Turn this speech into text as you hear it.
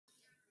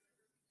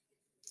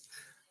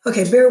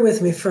Okay, bear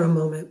with me for a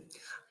moment.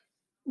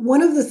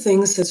 One of the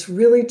things that's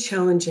really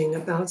challenging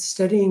about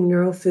studying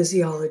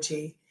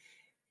neurophysiology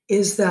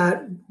is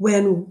that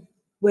when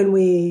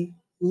we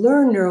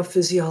learn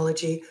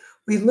neurophysiology,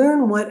 we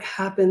learn what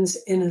happens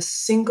in a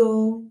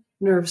single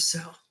nerve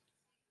cell,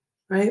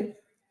 right?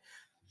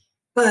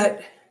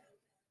 But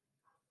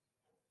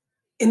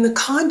in the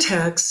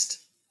context,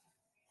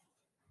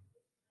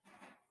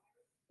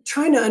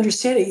 trying to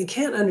understand it, you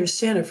can't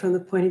understand it from the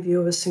point of view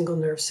of a single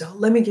nerve cell.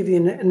 Let me give you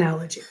an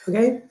analogy,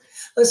 okay?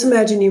 Let's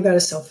imagine you've got a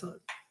cell phone,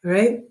 all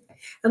right?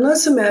 And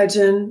let's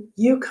imagine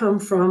you come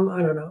from,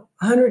 I don't know,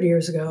 100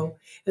 years ago,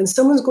 and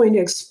someone's going to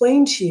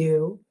explain to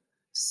you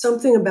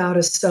something about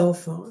a cell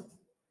phone.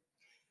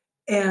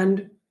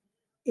 And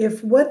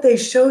if what they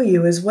show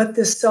you is what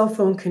this cell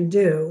phone can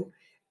do,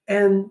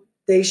 and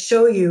they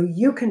show you,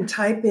 you can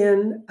type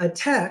in a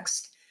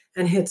text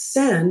and hit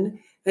send,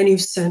 and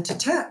you've sent a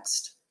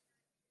text.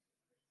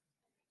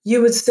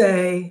 You would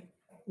say,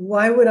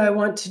 why would I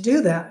want to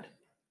do that,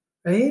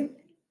 right?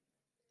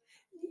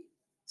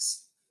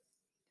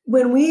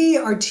 When we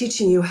are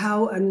teaching you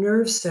how a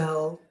nerve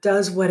cell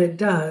does what it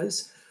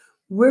does,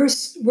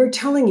 we're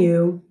telling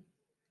you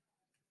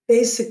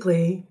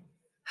basically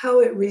how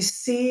it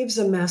receives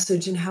a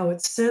message and how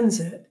it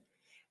sends it.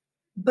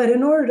 But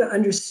in order to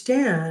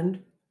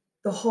understand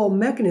the whole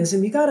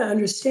mechanism, you got to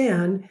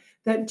understand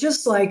that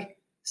just like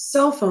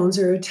cell phones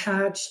are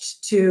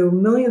attached to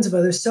millions of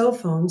other cell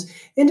phones,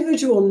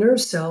 individual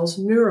nerve cells,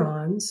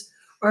 neurons,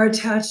 are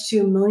attached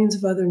to millions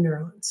of other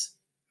neurons,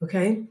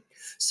 okay?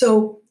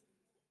 So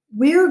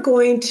we're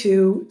going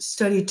to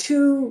study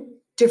two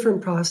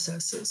different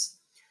processes.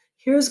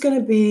 Here's going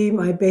to be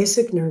my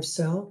basic nerve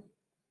cell,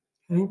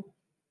 okay?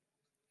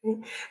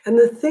 And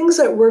the things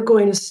that we're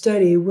going to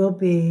study will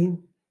be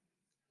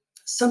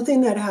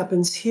something that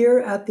happens here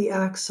at the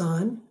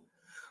axon.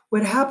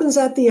 What happens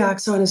at the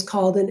axon is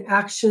called an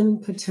action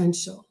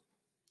potential.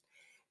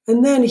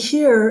 And then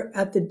here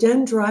at the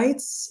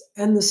dendrites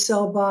and the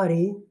cell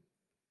body,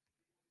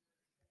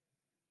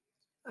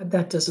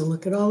 that doesn't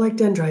look at all like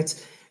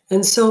dendrites,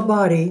 and cell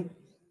body,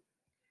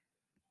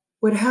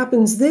 what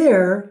happens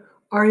there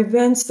are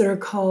events that are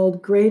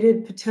called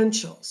graded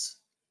potentials,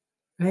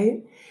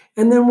 right?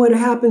 And then what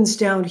happens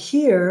down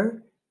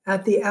here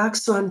at the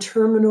axon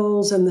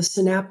terminals and the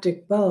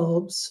synaptic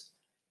bulbs,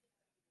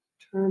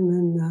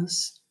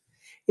 terminus,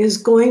 is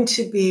going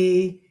to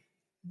be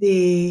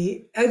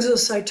the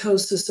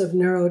exocytosis of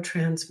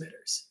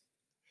neurotransmitters.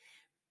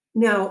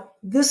 Now,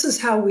 this is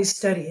how we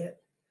study it.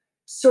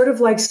 Sort of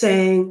like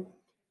saying,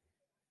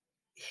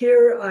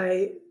 here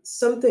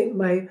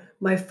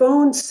my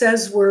phone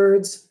says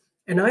words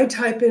and I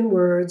type in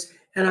words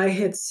and I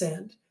hit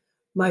send.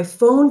 My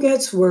phone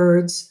gets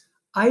words,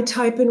 I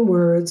type in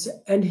words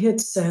and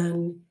hit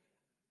send,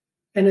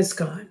 and it's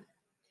gone.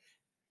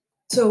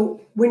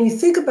 So when you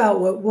think about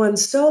what one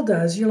cell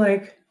does, you're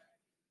like,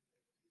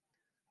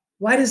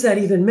 why does that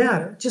even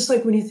matter? Just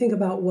like when you think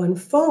about one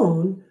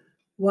phone,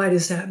 why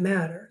does that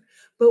matter?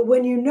 But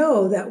when you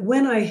know that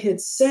when I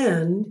hit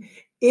send,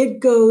 it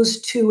goes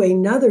to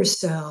another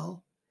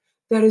cell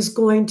that is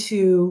going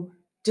to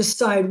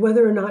decide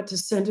whether or not to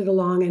send it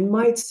along, and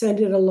might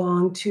send it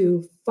along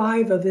to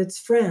 5 of its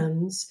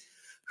friends,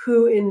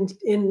 who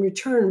in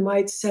return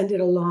might send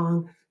it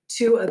along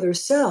to other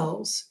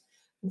cells,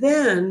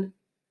 then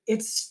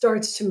it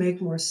starts to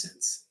make more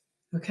sense,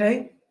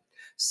 okay?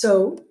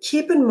 So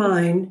keep in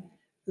mind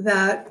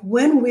that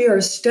when we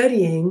are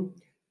studying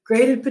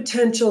graded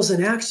potentials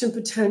and action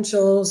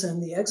potentials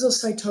and the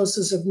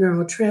exocytosis of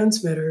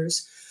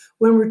neurotransmitters,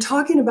 when we're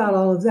talking about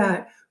all of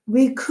that,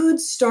 we could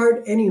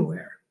start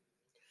anywhere,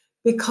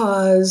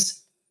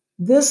 because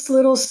this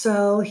little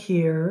cell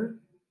here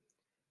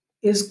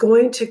is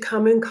going to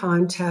come in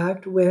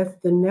contact with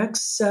the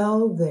next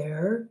cell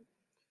there.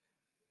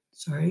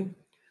 Sorry.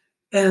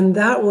 And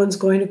that one's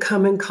going to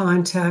come in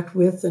contact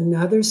with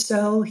another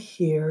cell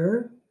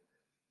here.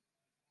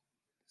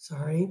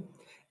 Sorry.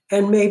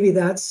 And maybe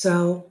that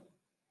cell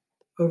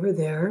over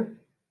there.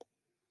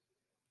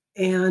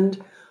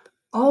 And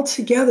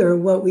altogether,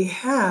 what we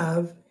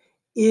have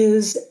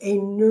is a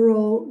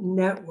neural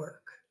network.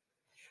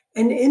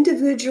 An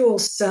individual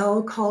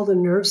cell called a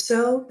nerve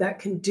cell that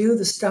can do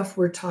the stuff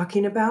we're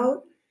talking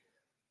about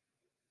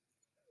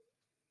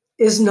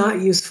is not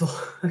useful,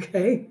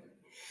 okay?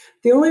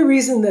 The only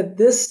reason that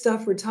this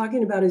stuff we're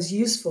talking about is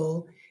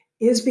useful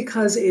is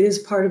because it is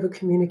part of a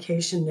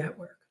communication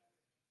network.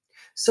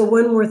 So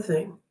one more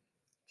thing,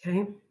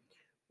 okay?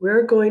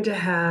 We're going to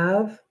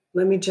have,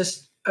 let me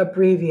just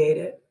abbreviate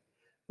it.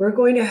 We're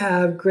going to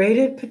have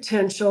graded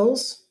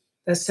potentials,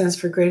 that stands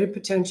for graded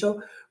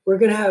potential. We're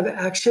going to have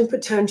action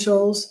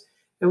potentials,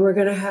 and we're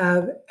going to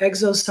have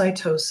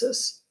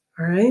exocytosis,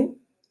 all right?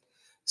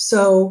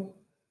 So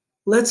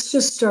let's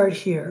just start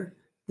here.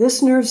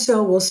 This nerve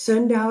cell will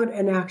send out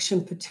an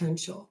action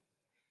potential,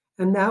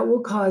 and that will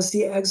cause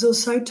the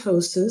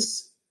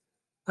exocytosis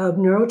of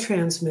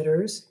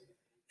neurotransmitters,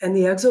 and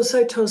the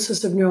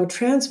exocytosis of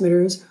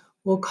neurotransmitters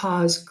will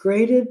cause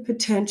graded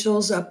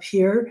potentials up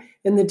here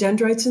in the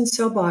dendrites and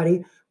cell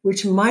body,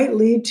 which might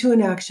lead to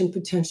an action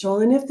potential.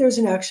 And if there's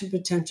an action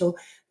potential,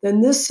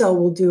 then this cell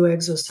will do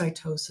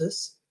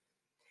exocytosis.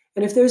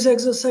 And if there's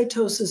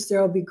exocytosis,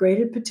 there will be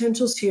graded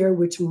potentials here,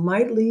 which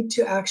might lead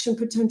to action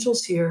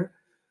potentials here,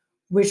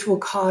 which will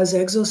cause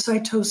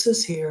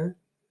exocytosis here,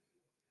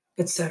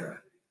 etc.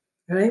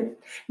 Right?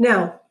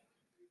 Now,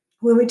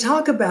 when we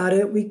talk about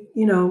it,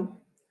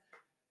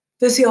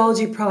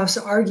 physiology profs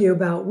argue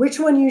about which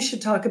one you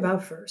should talk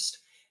about first.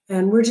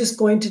 And we're just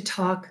going to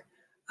talk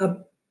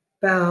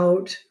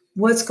about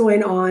what's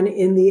going on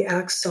in the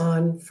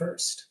axon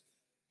first,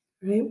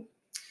 right?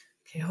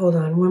 Okay, hold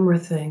on, one more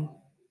thing.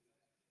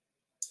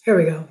 Here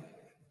we go.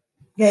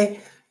 Okay,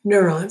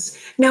 neurons.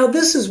 Now,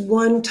 this is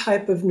one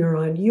type of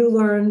neuron. You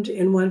learned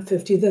in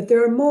 150 that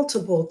there are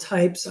multiple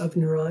types of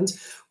neurons.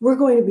 We're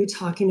going to be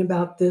talking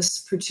about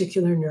this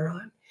particular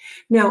neuron.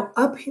 Now,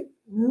 up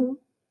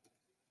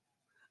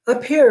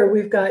here,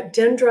 we've got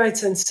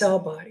dendrites and cell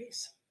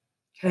bodies,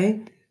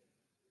 okay?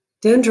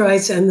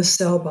 Dendrites and the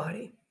cell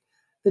body.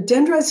 The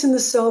dendrites in the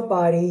cell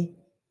body,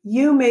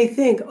 you may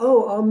think,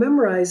 oh, I'll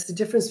memorize the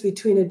difference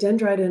between a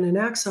dendrite and an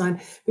axon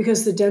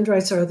because the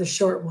dendrites are the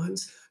short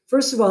ones.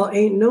 First of all,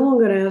 ain't no one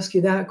going to ask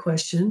you that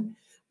question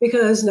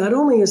because not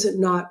only is it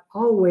not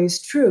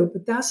always true,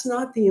 but that's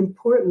not the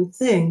important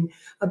thing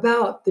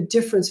about the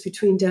difference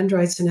between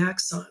dendrites and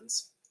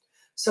axons.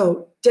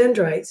 So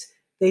dendrites,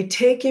 they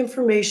take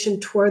information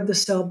toward the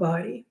cell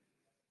body,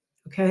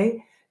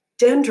 okay?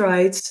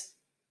 Dendrites,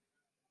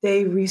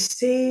 they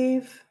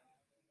receive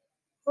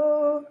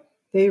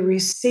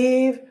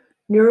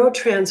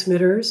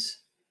neurotransmitters,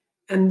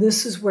 and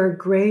this is where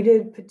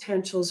graded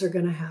potentials are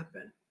going to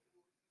happen,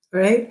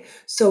 all right?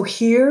 So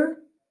here,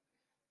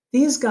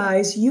 these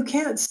guys, you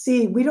can't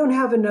see, we don't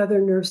have another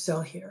nerve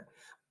cell here,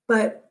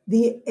 but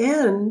the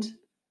end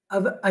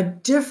of a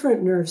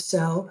different nerve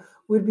cell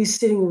would be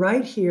sitting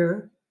right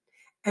here.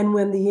 And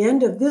when the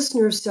end of this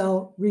nerve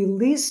cell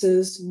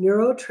releases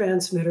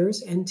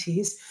neurotransmitters,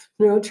 NTs,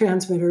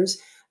 neurotransmitters,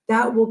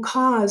 that will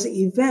cause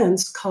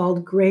events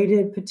called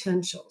graded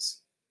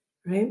potentials,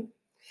 right?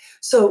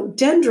 So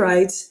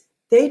dendrites,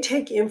 they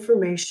take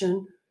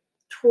information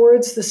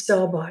towards the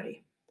cell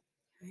body.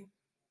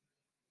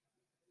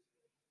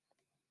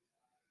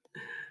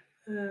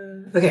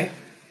 Okay.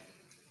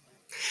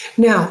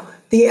 Now,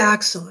 the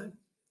axon.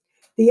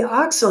 The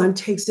axon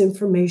takes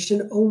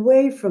information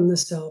away from the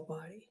cell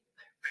body.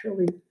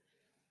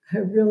 I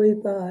really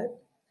thought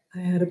I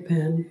had a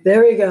pen.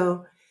 There we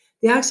go.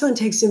 The axon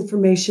takes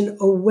information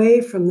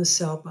away from the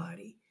cell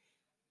body.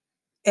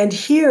 And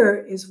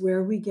here is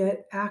where we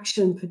get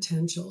action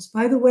potentials.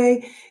 By the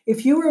way,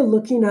 if you are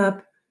looking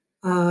up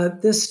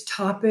this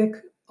topic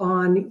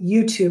on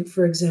YouTube,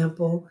 for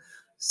example,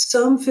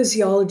 some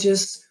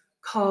physiologists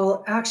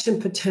call action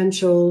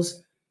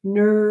potentials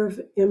nerve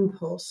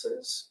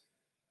impulses.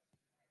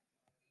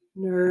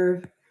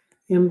 Nerve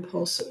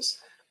impulses.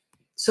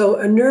 So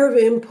a nerve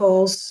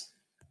impulse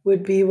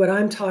would be what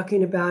I'm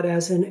talking about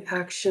as an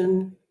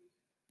action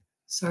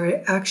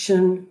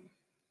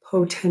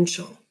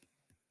potential.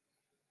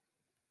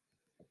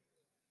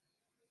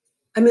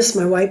 I missed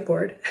my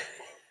whiteboard.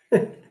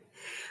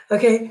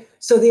 Okay,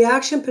 so the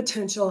action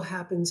potential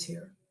happens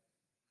here.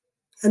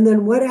 And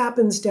then what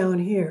happens down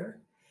here?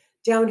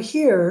 Down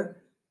here,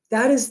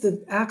 that is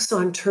the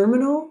axon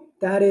terminal.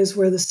 That is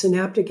where the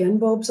synaptic end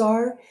bulbs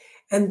are.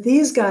 And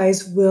these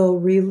guys will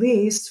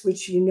release,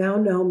 which you now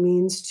know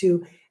means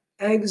to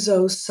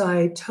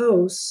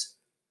exocytose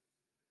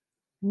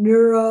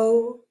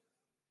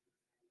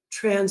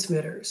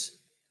neurotransmitters.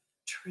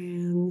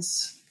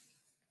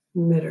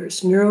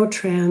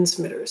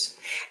 Neurotransmitters.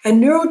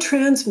 And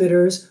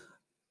neurotransmitters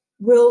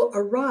will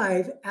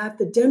arrive at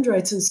the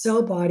dendrites and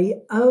cell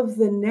body of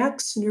the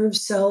next nerve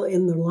cell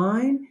in the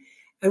line.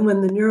 And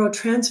when the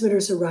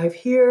neurotransmitters arrive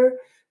here,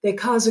 they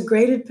cause a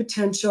graded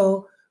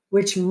potential,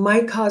 which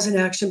might cause an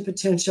action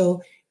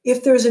potential.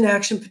 If there's an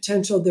action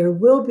potential, there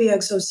will be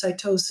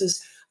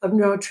exocytosis of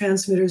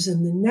neurotransmitters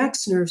in the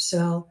next nerve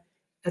cell,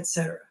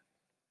 etc.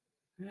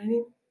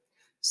 Right?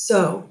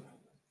 So,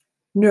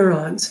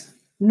 neurons.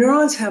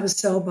 Neurons have a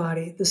cell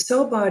body. The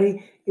cell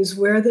body is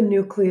where the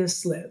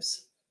nucleus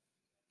lives.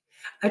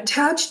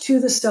 Attached to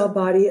the cell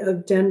body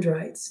of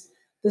dendrites,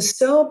 the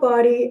cell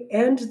body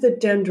and the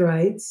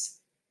dendrites,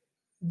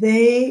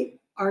 they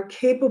are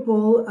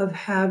capable of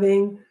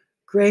having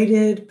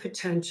graded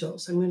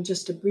potentials. I'm going to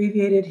just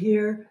abbreviate it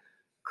here.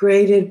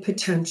 Graded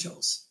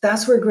potentials.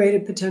 That's where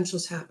graded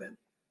potentials happen,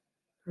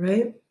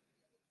 right?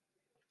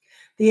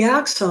 The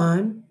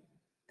axon,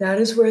 that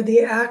is where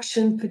the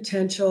action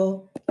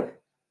potential,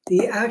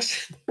 the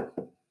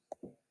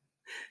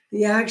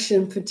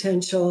action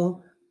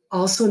potential,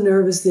 also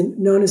known as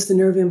the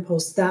nerve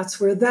impulse, that's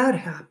where that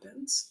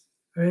happens,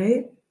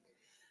 right?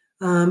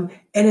 And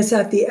it's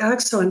at the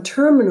axon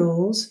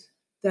terminals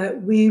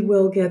that we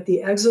will get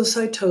the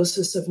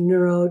exocytosis of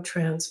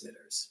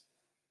neurotransmitters.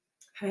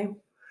 Okay,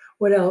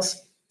 what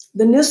else?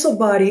 The Nissl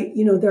body,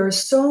 there are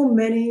so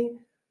many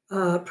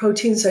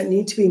proteins that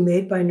need to be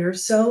made by nerve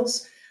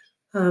cells.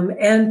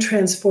 and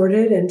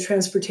transported, and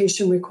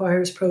transportation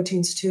requires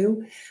proteins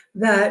too,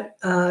 that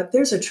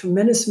there's a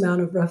tremendous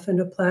amount of rough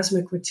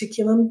endoplasmic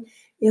reticulum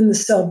in the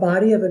cell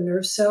body of a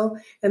nerve cell,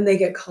 and they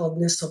get called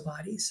Nissl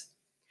bodies.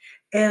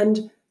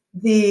 And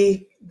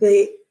the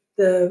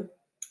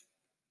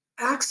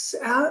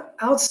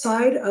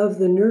outside of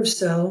the nerve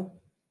cell,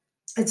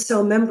 its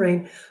cell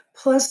membrane,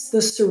 plus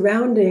the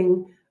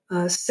surrounding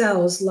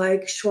cells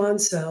like Schwann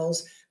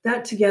cells,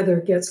 that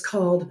together gets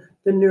called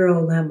the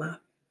neurolemma.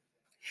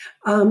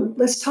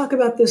 Let's talk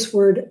about this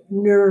word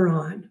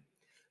neuron.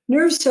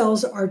 Nerve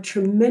cells are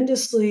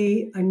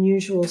tremendously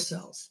unusual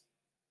cells.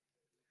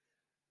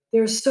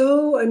 They're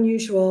so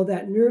unusual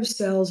that nerve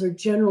cells are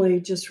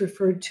generally just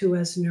referred to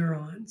as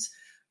neurons.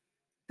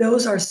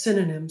 Those are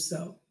synonyms,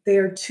 though. They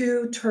are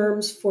two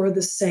terms for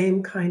the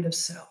same kind of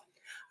cell.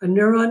 A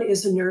neuron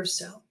is a nerve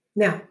cell.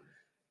 Now,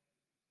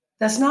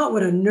 that's not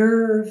what a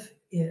nerve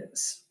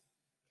is.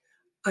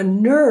 A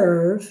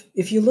nerve,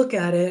 if you look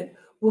at it,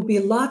 will be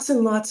lots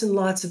and lots and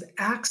lots of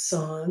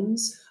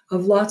axons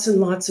of lots and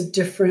lots of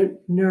different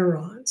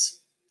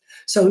neurons.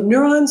 So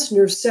neurons,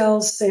 nerve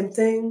cells, same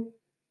thing.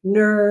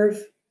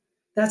 Nerve,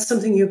 that's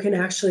something you can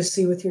actually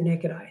see with your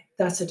naked eye.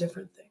 That's a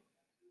different thing.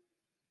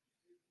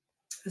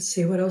 Let's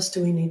see, what else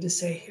do we need to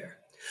say here?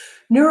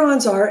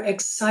 Neurons are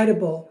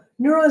excitable.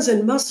 Neurons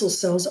and muscle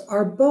cells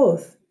are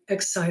both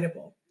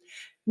excitable.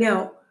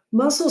 Now,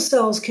 muscle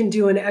cells can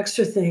do an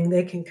extra thing,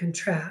 they can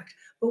contract.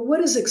 But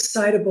what does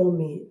excitable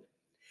mean?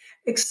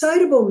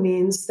 Excitable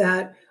means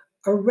that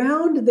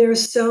around their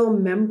cell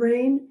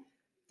membrane,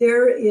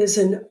 there is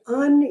an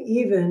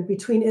uneven,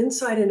 between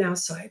inside and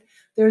outside,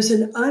 there's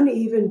an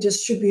uneven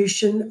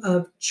distribution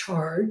of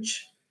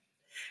charge.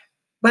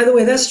 By the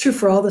way, that's true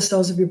for all the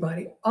cells of your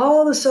body.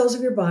 All the cells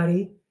of your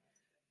body,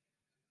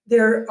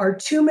 there are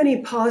too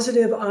many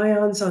positive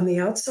ions on the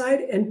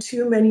outside and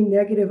too many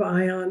negative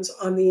ions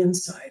on the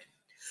inside.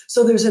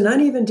 So there's an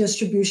uneven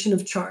distribution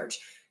of charge.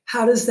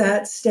 How does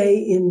that stay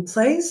in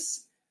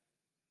place?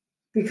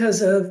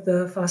 Because of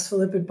the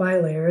phospholipid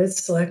bilayer,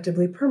 it's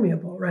selectively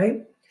permeable,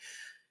 right?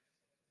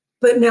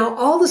 But now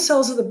all the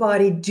cells of the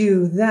body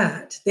do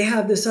that. They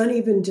have this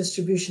uneven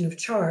distribution of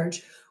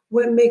charge.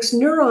 What makes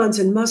neurons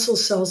and muscle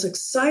cells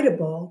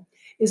excitable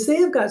is they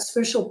have got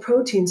special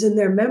proteins in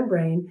their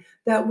membrane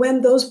that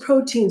when those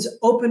proteins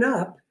open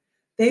up,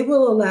 they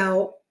will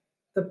allow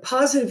the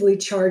positively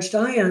charged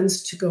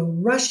ions to go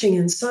rushing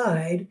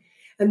inside,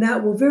 and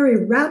that will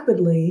very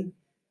rapidly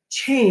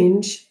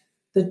change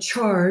the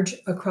charge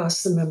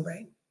across the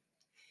membrane.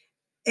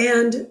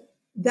 And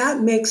that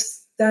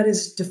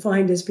is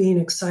defined as being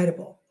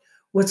excitable.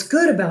 What's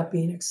good about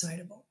being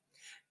excitable?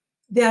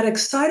 That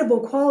excitable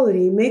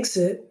quality makes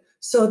it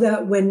so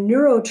that when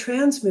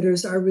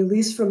neurotransmitters are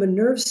released from a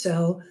nerve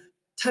cell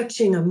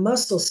touching a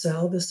muscle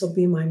cell, this will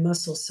be my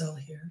muscle cell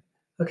here,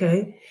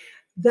 okay?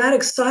 That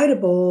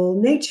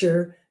excitable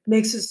nature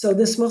makes it so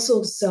this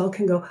muscle cell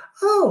can go,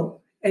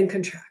 oh, and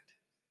contract,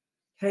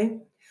 okay?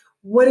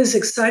 What is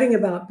exciting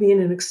about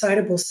being an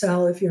excitable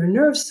cell if you're a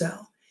nerve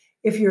cell?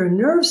 If you're a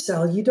nerve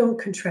cell, you don't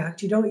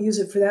contract. You don't use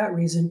it for that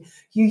reason.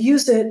 You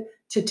use it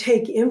to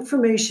take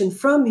information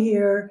from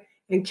here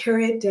and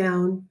carry it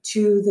down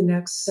to the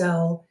next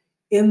cell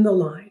in the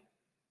line.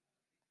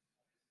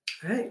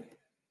 All right.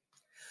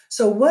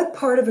 So what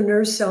part of a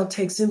nerve cell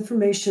takes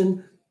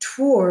information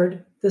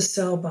toward the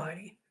cell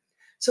body?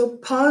 So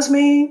pause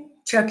me,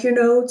 check your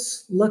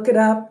notes, look it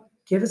up,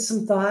 give it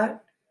some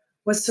thought.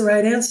 What's the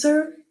right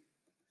answer?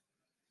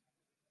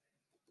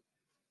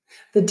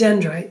 The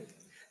dendrite.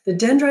 The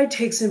dendrite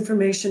takes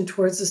information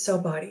towards the cell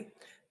body.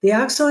 The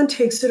axon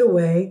takes it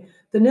away.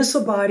 The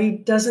Nissl body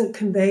doesn't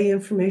convey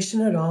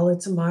information at all.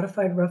 It's a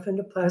modified rough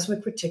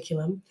endoplasmic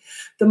reticulum.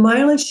 The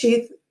myelin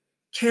sheath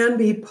can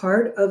be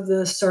part of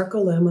the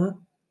sarcolemma,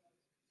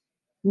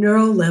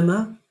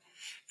 neurolemma,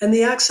 and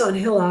the axon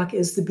hillock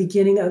is the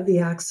beginning of the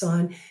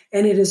axon,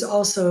 and it is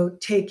also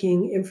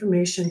taking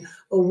information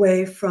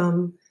away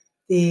from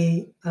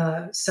the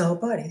cell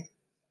body.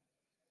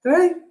 All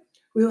right,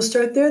 we will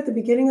start there at the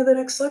beginning of the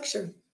next lecture.